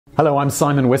Hello, I'm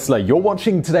Simon Whistler. You're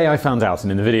watching Today I Found Out, and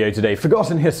in the video today,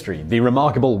 Forgotten History, the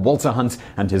remarkable Walter Hunt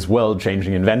and his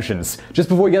world-changing inventions. Just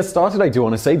before we get started, I do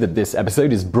want to say that this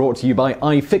episode is brought to you by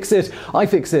iFixit.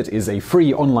 iFixit is a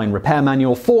free online repair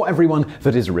manual for everyone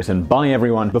that is written by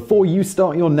everyone. Before you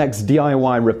start your next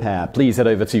DIY repair, please head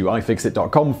over to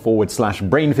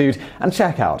ifixit.com/brainfood and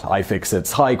check out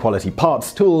iFixit's high-quality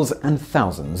parts, tools, and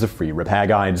thousands of free repair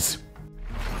guides.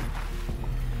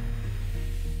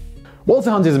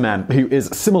 Walter Hunt is a man who is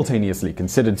simultaneously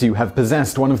considered to have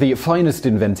possessed one of the finest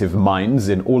inventive minds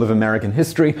in all of American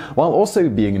history, while also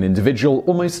being an individual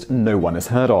almost no one has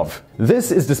heard of.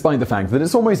 This is despite the fact that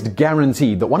it's almost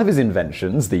guaranteed that one of his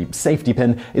inventions, the safety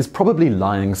pin, is probably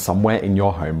lying somewhere in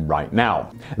your home right now.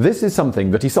 This is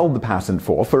something that he sold the patent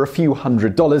for a few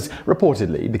 $100s,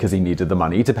 reportedly because he needed the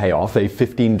money to pay off a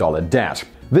 $15 debt.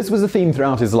 This was a theme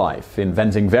throughout his life,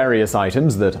 inventing various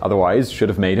items that otherwise should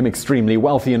have made him extremely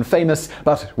wealthy and famous,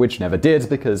 but which never did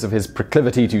because of his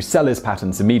proclivity to sell his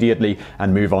patents immediately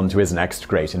and move on to his next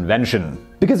great invention.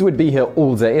 Because we'd be here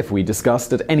all day if we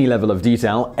discussed at any level of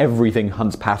detail everything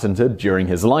Hunt patented during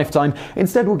his lifetime,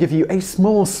 instead we'll give you a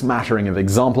small smattering of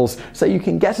examples so you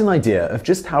can get an idea of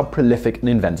just how prolific an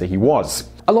inventor he was.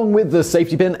 Along with the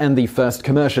safety pin and the first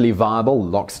commercially viable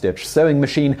lock-stitch sewing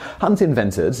machine, Hunt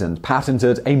invented and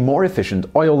patented a more efficient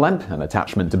oil lamp, an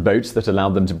attachment to boats that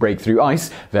allowed them to break through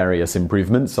ice, various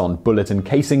improvements on bullet and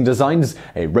casing designs,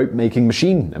 a rope-making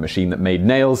machine, a machine that made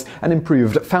nails, an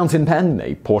improved fountain pen,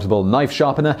 a portable knife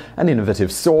sharpener, an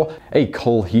innovative saw, a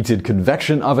coal-heated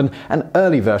convection oven, an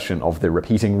early version of the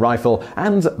repeating rifle,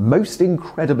 and, most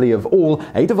incredibly of all,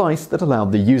 a device that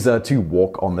allowed the user to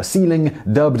walk on the ceiling,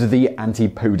 dubbed the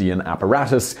Antipodian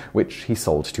apparatus, which he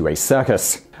sold to a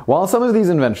circus. While some of these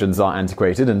inventions are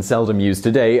antiquated and seldom used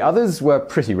today, others were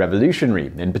pretty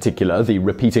revolutionary, in particular the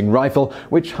repeating rifle,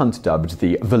 which Hunt dubbed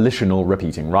the volitional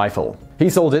repeating rifle. He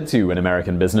sold it to an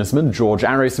American businessman, George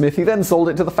Arrowsmith, who then sold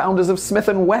it to the founders of Smith &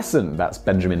 Wesson, that's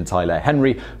Benjamin Tyler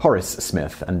Henry, Horace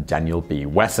Smith, and Daniel B.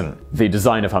 Wesson. The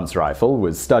design of Hunt's rifle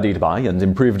was studied by and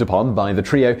improved upon by the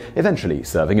trio, eventually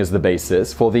serving as the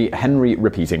basis for the Henry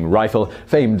repeating rifle,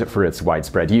 famed for its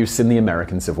widespread use in the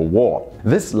American Civil War.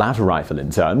 This latter rifle, in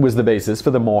turn, was the basis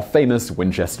for the more famous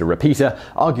Winchester repeater,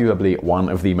 arguably one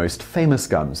of the most famous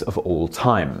guns of all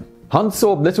time. Hunt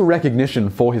saw little recognition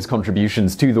for his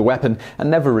contributions to the weapon and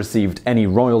never received any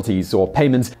royalties or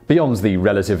payments beyond the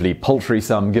relatively paltry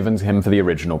sum given to him for the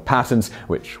original patent,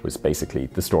 which was basically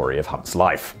the story of Hunt's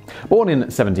life. Born in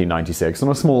 1796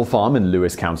 on a small farm in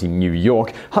Lewis County, New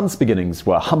York, Hunt's beginnings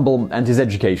were humble and his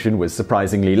education was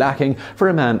surprisingly lacking for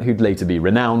a man who'd later be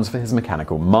renowned for his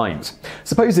mechanical mind.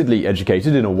 Supposedly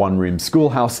educated in a one-room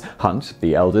schoolhouse, Hunt,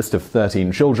 the eldest of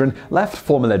 13 children, left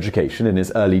formal education in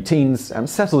his early teens and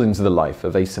settled into the life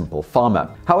of a simple farmer.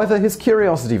 However, his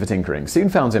curiosity for tinkering soon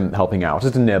found him helping out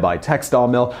at a nearby textile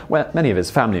mill where many of his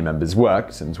family members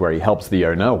worked, and where he helped the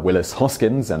owner, Willis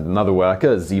Hoskins, and another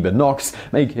worker, Zeba Knox,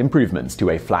 make improvements to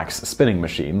a flax spinning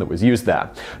machine that was used there.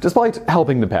 Despite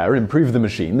helping the pair improve the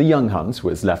machine, the young Hunt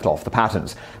was left off the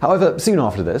patent. However, soon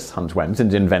after this, Hunt went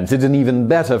and invented an even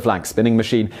better flax spinning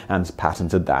machine and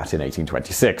patented that in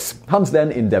 1826. Hunt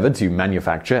then endeavored to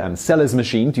manufacture and sell his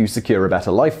machine to secure a better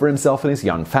life for himself and his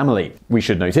young family. We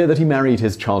should note here that he married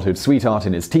his childhood sweetheart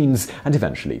in his teens, and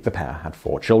eventually the pair had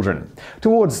 4 children.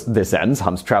 Towards this end,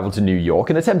 Hunt traveled to New York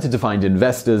and attempted to find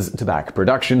investors to back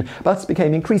production, but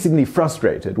became increasingly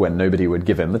frustrated when nobody would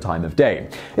give him the time of day.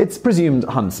 It's presumed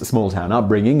Hunt's small-town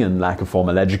upbringing and lack of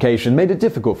formal education made it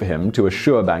difficult for him to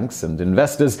assure banks and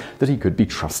investors that he could be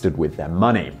trusted with their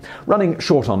money. Running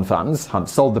short on funds, Hunt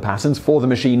sold the patent for the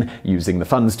machine, using the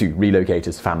funds to relocate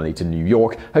his family to New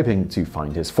York, hoping to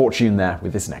find his fortune there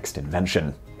with his next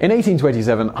invention. In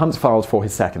 1827, Hunt filed for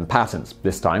his second patent,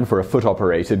 this time for a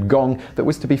foot-operated gong that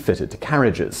was to be fitted to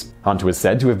carriages. Hunt was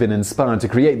said to have been inspired to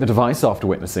create the device after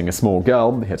witnessing a small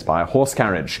girl hit by a horse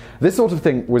carriage. This sort of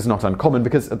thing was not uncommon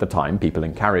because at the time people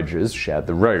in carriages shared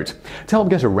the road. To help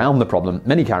get around the problem,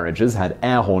 many carriages had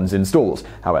air horns installed.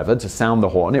 However, to sound the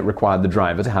horn, it required the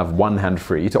driver to have one hand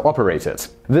free to operate it.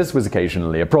 This was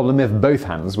occasionally a problem if both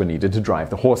hands were needed to drive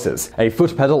the horses. A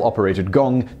foot pedal-operated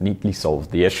gong neatly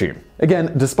solved the issue.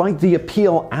 Again, despite the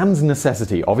appeal and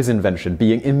necessity of his invention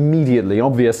being immediately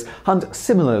obvious, Hunt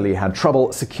similarly had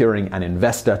trouble securing an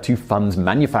investor to fund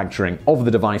manufacturing of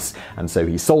the device, and so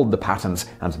he sold the patent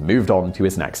and moved on to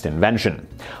his next invention.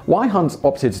 Why Hunt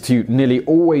opted to nearly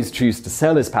always choose to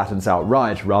sell his patents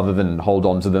outright rather than hold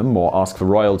on to them or ask for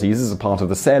royalties as a part of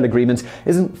the sale agreement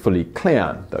isn't fully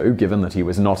clear, though given that he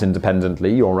was not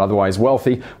independently or otherwise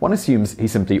wealthy, one assumes he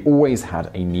simply always had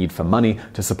a need for money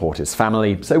to support his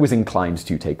family, so was inclined inclined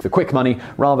to take the quick money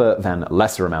rather than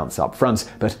lesser amounts up front,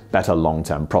 but better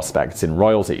long-term prospects in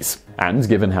royalties. And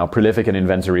given how prolific an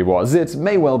inventor he was, it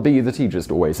may well be that he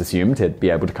just always assumed he'd be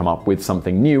able to come up with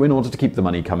something new in order to keep the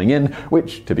money coming in,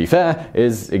 which, to be fair,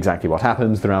 is exactly what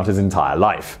happened throughout his entire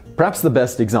life. Perhaps the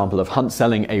best example of Hunt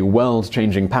selling a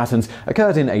world-changing patent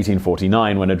occurred in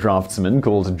 1849 when a draftsman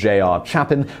called J.R.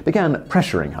 Chapin began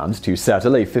pressuring Hunt to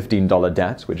settle a $15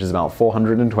 debt, which is about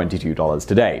 $422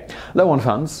 today. Low on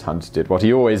funds, Hunt did what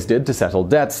he always did to settle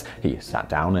debts. He sat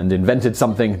down and invented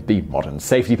something, the modern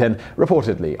safety pin,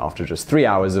 reportedly after just 3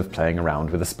 hours of playing around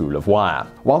with a spool of wire.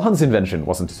 While Hunt's invention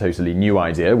wasn't a totally new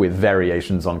idea, with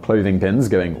variations on clothing pins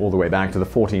going all the way back to the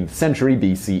 14th century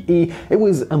BCE, it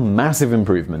was a massive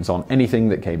improvement on anything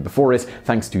that came before it,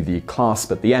 thanks to the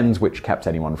clasp at the end, which kept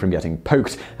anyone from getting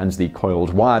poked, and the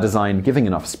coiled wire design giving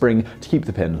enough spring to keep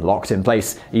the pin locked in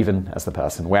place, even as the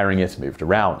person wearing it moved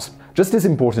around. Just as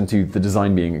important to the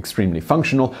design being extremely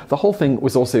functional, the whole thing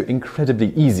was also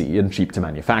incredibly easy and cheap to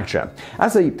manufacture.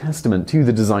 As a testament to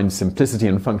the design's simplicity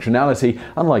and functionality,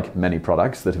 unlike many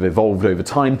products that have evolved over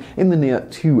time, in the near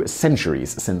 2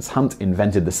 centuries since Hunt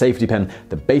invented the safety pin,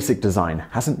 the basic design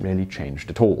hasn't really changed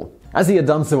at all. As he had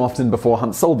done so often before,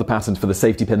 Hunt sold the patent for the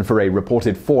safety pin for a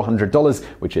reported $400,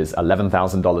 which is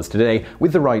 $11,000 today,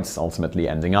 with the rights ultimately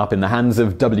ending up in the hands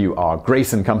of W.R.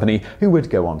 Grace & Company, who would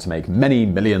go on to make many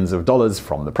millions of dollars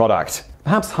from the product.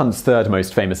 Perhaps Hunt's third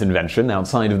most famous invention,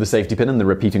 outside of the safety pin and the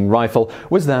repeating rifle,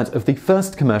 was that of the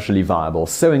first commercially viable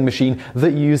sewing machine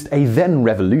that used a then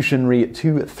revolutionary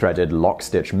 2-threaded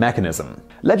lock-stitch mechanism.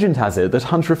 Legend has it that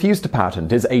Hunt refused to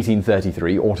patent his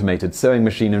 1833 automated sewing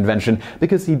machine invention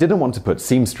because he didn't want to put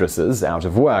seamstresses out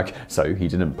of work, so he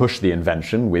didn't push the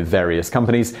invention with various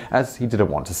companies as he didn't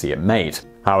want to see it made.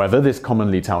 However, this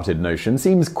commonly touted notion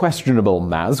seems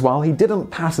questionable as, while he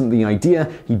didn't patent the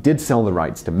idea, he did sell the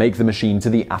rights to make the machine to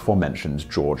the aforementioned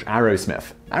George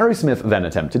Arrowsmith. Arrowsmith then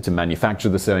attempted to manufacture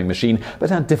the sewing machine, but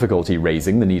had difficulty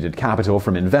raising the needed capital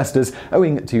from investors,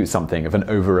 owing to something of an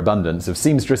overabundance of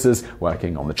seamstresses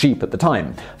working on the cheap at the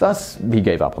time. Thus, he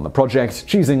gave up on the project,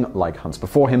 choosing, like Hunt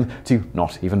before him, to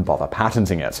not even bother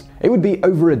patenting it. It would be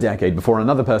over a decade before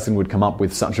another person would come up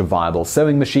with such a viable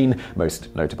sewing machine,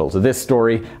 most notable to this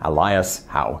story, Elias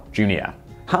Howe Jr.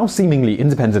 Howe seemingly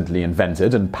independently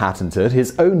invented and patented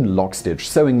his own lock-stitch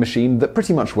sewing machine that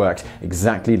pretty much worked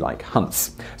exactly like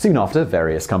Hunt's. Soon after,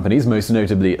 various companies, most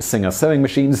notably Singer Sewing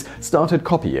Machines, started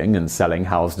copying and selling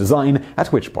Howe's design,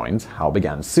 at which point Howe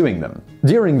began suing them.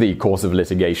 During the course of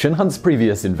litigation, Hunt's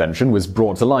previous invention was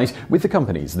brought to light, with the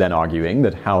companies then arguing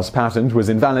that Howe's patent was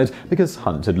invalid because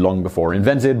Hunt had long before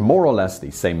invented more or less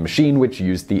the same machine which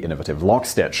used the innovative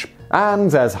lock-stitch.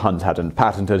 And as Hunt hadn't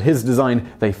patented his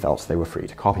design, they felt they were free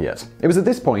to copy it. It was at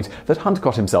this point that Hunt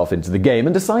got himself into the game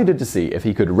and decided to see if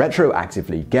he could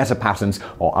retroactively get a patent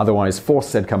or otherwise force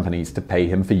said companies to pay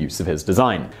him for use of his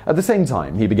design. At the same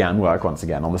time, he began work once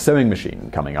again on the sewing machine,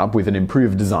 coming up with an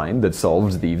improved design that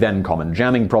solved the then common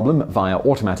jamming problem via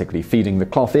automatically feeding the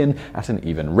cloth in at an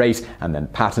even rate and then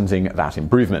patenting that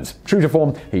improvement. True to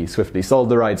form, he swiftly sold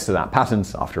the rights to that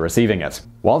patent after receiving it.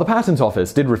 While the patent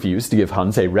office did refuse to give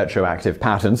Hunt a retroactive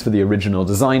patent for the original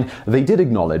design, they did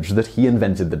acknowledge that he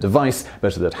invented the device,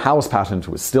 but that Howe's patent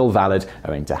was still valid,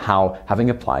 owing to Howe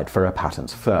having applied for a patent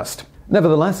first.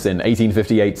 Nevertheless, in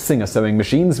 1858, Singer Sewing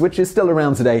Machines, which is still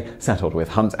around today, settled with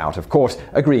Hunt out of court,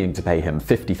 agreeing to pay him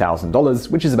 $50,000,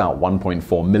 which is about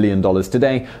 $1.4 million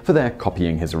today, for their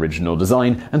copying his original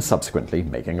design and subsequently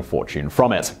making a fortune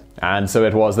from it. And so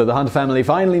it was that the Hunt family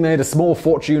finally made a small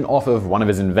fortune off of one of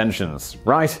his inventions,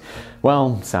 right?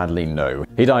 Well, sadly no.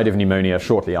 He died of pneumonia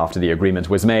shortly after the agreement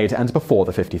was made and before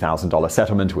the $50,000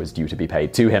 settlement was due to be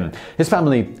paid to him. His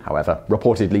family, however,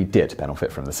 reportedly did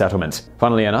benefit from the settlement.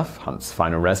 Funnily enough, Hunt's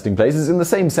final resting place is in the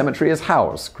same cemetery as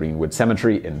Howe's, Greenwood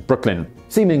Cemetery in Brooklyn.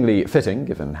 Seemingly fitting,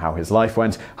 given how his life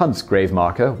went, Hunt's grave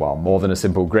marker, while more than a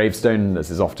simple gravestone,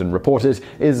 as is often reported,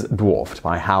 is dwarfed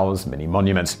by Howe's mini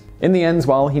monument. In the end,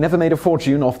 while he never made a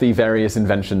fortune off the various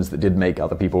inventions that did make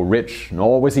other people rich,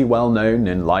 nor was he well known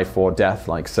in life or death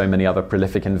like so many other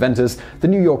prolific inventors, the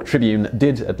New York Tribune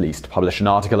did at least publish an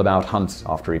article about Hunt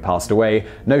after he passed away,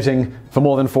 noting, "For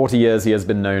more than 40 years he has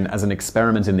been known as an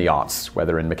experiment in the arts,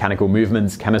 whether in mechanical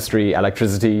movements, chemistry,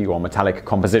 electricity, or metallic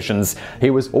compositions. He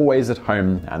was always at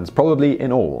home, and probably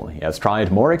in all, he has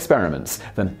tried more experiments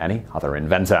than any other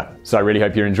inventor." So I really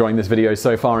hope you're enjoying this video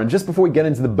so far, and just before we get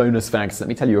into the bonus facts, let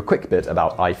me tell you a quick bit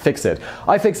about iFixit.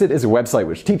 iFixit is a website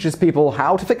which teaches people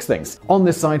how to fix things. On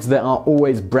this site, there are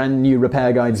always brand new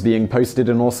repair guides being posted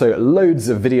and also loads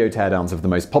of video teardowns of the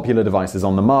most popular devices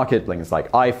on the market, things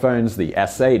like iPhones, the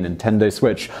SA, Nintendo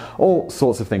Switch, all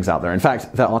sorts of things out there. In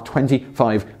fact, there are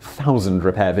 25,000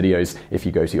 repair videos if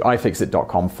you go to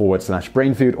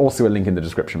ifixit.com/brainfood, also a link in the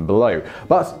description below.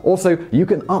 But also, you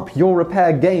can up your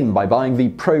repair game by buying the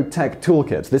Pro Tech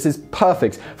Toolkit. This is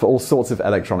perfect for all sorts of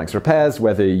electronics repairs,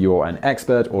 whether you're an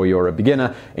expert or you're a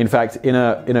beginner. In fact, in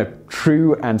a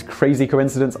true and crazy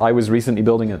coincidence, I was recently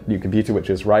building a new computer,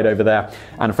 which is right over there,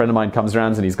 and a friend of mine comes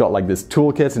around and he's got like this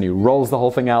toolkit and he rolls the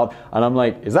whole thing out, and I'm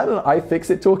like, is that an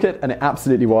iFixit toolkit? And it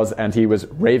absolutely was, and he was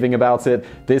raving about it.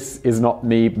 This is not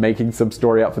me making some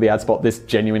story up for the ad spot. This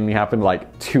genuinely happened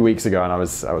like 2 weeks ago, and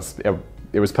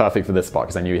it was perfect for this spot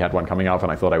because I knew he had one coming up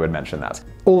and I thought I would mention that.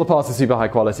 All the parts are super high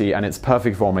quality and it's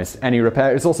perfect for almost any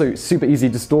repair. It's also super easy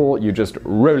to store, you just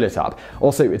roll it up.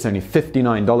 Also, it's only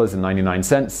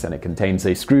 $59.99 and it contains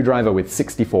a screwdriver with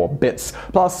 64 bits,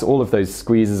 plus all of those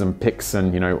squeezes and picks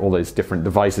and, all those different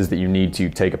devices that you need to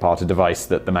take apart a device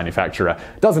that the manufacturer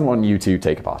doesn't want you to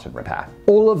take apart and repair.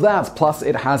 All of that, plus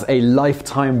it has a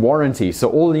lifetime warranty, so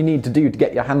all you need to do to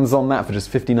get your hands on that for just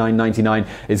 $59.99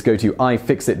 is go to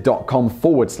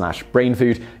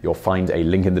ifixit.com/brainfood. You'll find a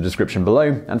link in the description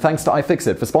below, and thanks to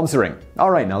iFixit for sponsoring.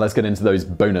 Alright, now let's get into those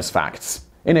bonus facts.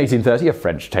 In 1830, a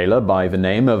French tailor by the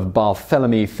name of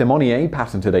Barthélemy Thimonier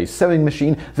patented a sewing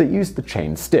machine that used the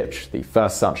chain stitch, the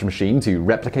first such machine to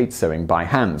replicate sewing by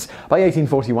hand. By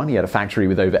 1841, he had a factory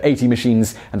with over 80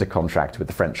 machines and a contract with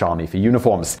the French army for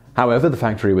uniforms. However, the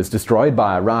factory was destroyed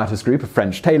by a riotous group of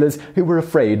French tailors who were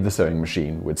afraid the sewing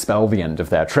machine would spell the end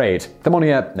of their trade.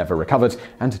 Thimonier never recovered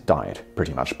and died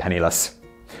pretty much penniless.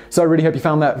 So I really hope you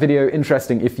found that video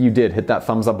interesting. If you did, hit that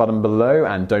thumbs up button below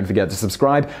and don't forget to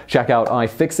subscribe. Check out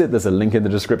iFixit, there's a link in the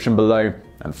description below,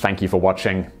 and thank you for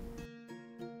watching.